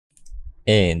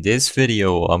In this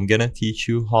video, I'm gonna teach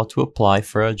you how to apply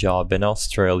for a job in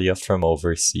Australia from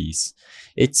overseas.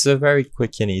 It's a very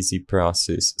quick and easy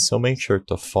process, so make sure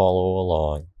to follow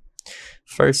along.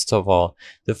 First of all,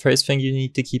 the first thing you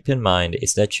need to keep in mind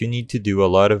is that you need to do a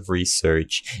lot of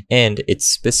research, and it's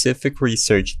specific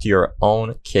research to your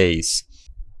own case.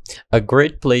 A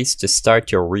great place to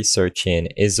start your research in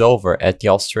is over at the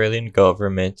Australian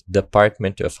Government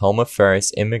Department of Home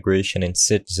Affairs Immigration and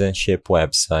Citizenship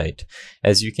website.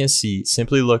 As you can see,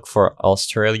 simply look for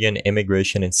Australian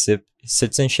Immigration and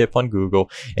Citizenship on Google,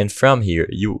 and from here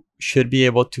you should be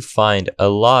able to find a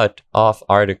lot of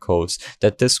articles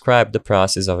that describe the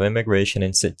process of immigration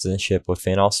and citizenship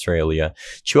within Australia.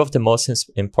 Two of the most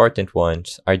important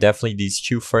ones are definitely these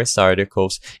two first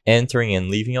articles: entering and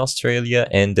leaving Australia,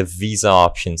 and the visa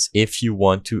options if you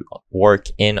want to work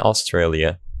in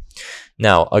Australia.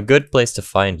 Now, a good place to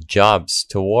find jobs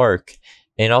to work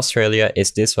in Australia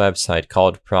is this website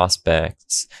called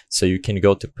Prospects. So you can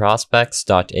go to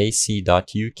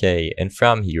prospects.ac.uk, and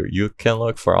from here you can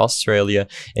look for Australia,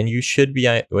 and you should be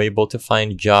able to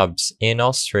find jobs in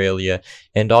Australia.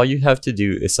 And all you have to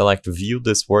do is select view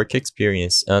this work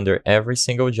experience under every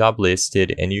single job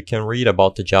listed, and you can read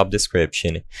about the job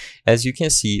description. As you can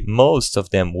see, most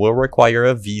of them will require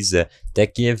a visa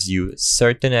that gives you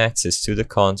certain access to the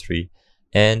country.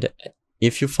 And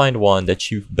if you find one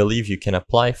that you believe you can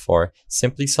apply for,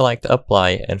 simply select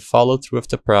apply and follow through with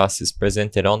the process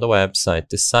presented on the website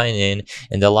to sign in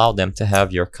and allow them to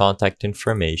have your contact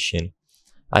information.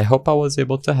 I hope I was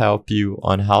able to help you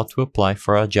on how to apply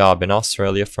for a job in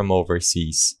Australia from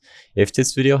overseas. If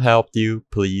this video helped you,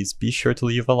 please be sure to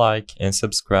leave a like and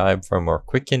subscribe for more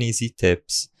quick and easy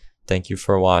tips. Thank you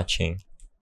for watching.